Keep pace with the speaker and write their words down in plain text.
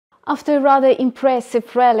After a rather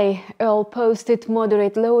impressive rally, oil posted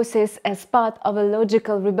moderate losses as part of a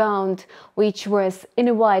logical rebound, which was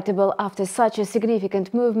inevitable after such a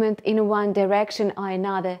significant movement in one direction or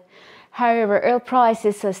another. However, oil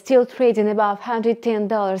prices are still trading above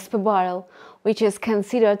 $110 per barrel, which is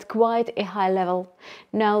considered quite a high level.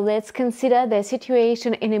 Now let's consider the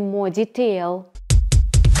situation in more detail.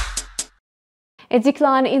 A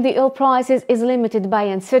decline in the oil prices is limited by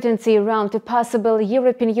uncertainty around a possible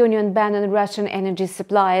European Union ban on Russian energy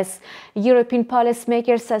supplies. European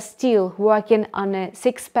policymakers are still working on a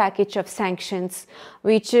sixth package of sanctions,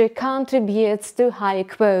 which contributes to higher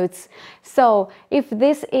quotes. So, if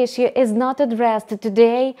this issue is not addressed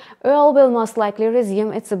today, oil will most likely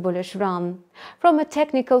resume its bullish run. From a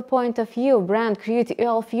technical point of view, Brent crude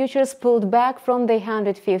oil futures pulled back from the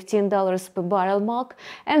 $115 per barrel mark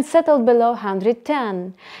and settled below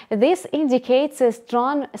 $110. This indicates a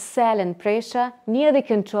strong selling pressure near the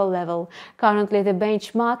control level. Currently, the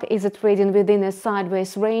benchmark is trading within a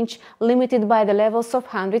sideways range limited by the levels of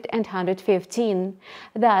 100 and 115.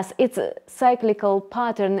 Thus, its cyclical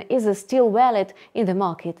pattern is still valid in the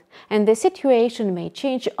market, and the situation may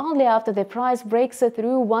change only after the price breaks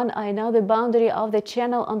through one or another boundary of the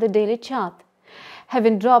channel on the daily chart.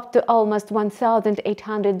 Having dropped to almost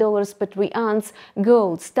 $1,800 per 3 ounce,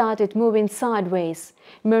 gold started moving sideways.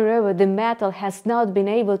 Moreover, the metal has not been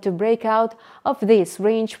able to break out of this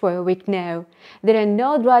range for a week now. There are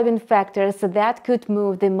no driving factors that could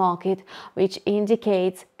move the market, which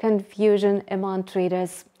indicates confusion among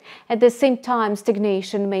traders. At the same time,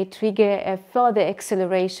 stagnation may trigger a further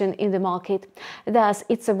acceleration in the market. Thus,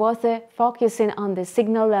 it's worth focusing on the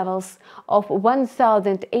signal levels of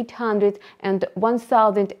 1,800 and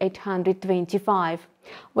 1,825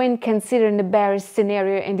 when considering the bearish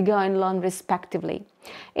scenario and going long respectively.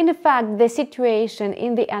 In fact, the situation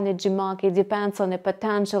in the energy market depends on a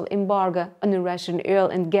potential embargo on Russian oil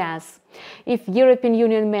and gas. If European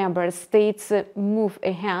Union member states move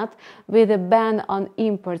ahead with a ban on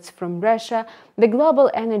imports from Russia, the global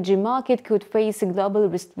energy market could face a global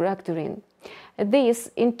restructuring. This,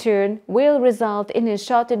 in turn, will result in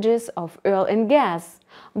shortages of oil and gas.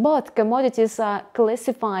 Both commodities are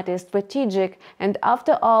classified as strategic, and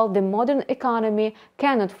after all, the modern economy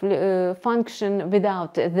cannot function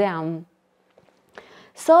without them.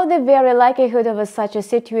 So the very likelihood of such a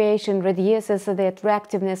situation reduces the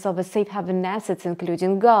attractiveness of safe haven assets,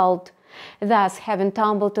 including gold. Thus, having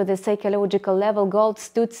tumbled to the psychological level, gold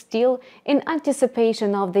stood still in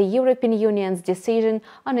anticipation of the European Union's decision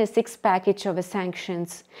on a sixth package of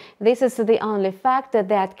sanctions. This is the only factor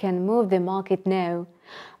that can move the market now.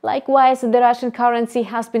 Likewise, the Russian currency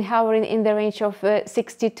has been hovering in the range of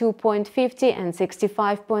 62.50 and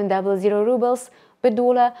 65.00 rubles per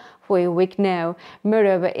dollar for a week now.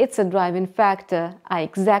 Moreover, its driving factor are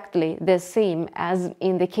exactly the same as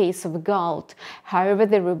in the case of gold. However,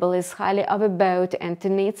 the ruble is highly overbought and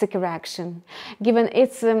needs a correction. Given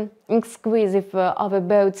its exclusive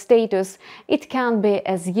overbought status, it can be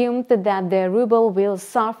assumed that the ruble will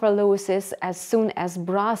suffer losses as soon as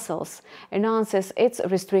Brussels announces its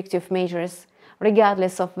restrictive measures,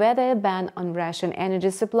 regardless of whether a ban on Russian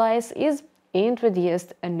energy supplies is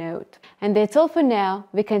introduced or not. And that's all for now.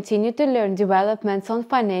 We continue to learn developments on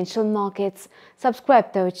financial markets.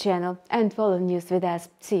 Subscribe to our channel and follow news with us.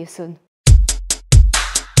 See you soon.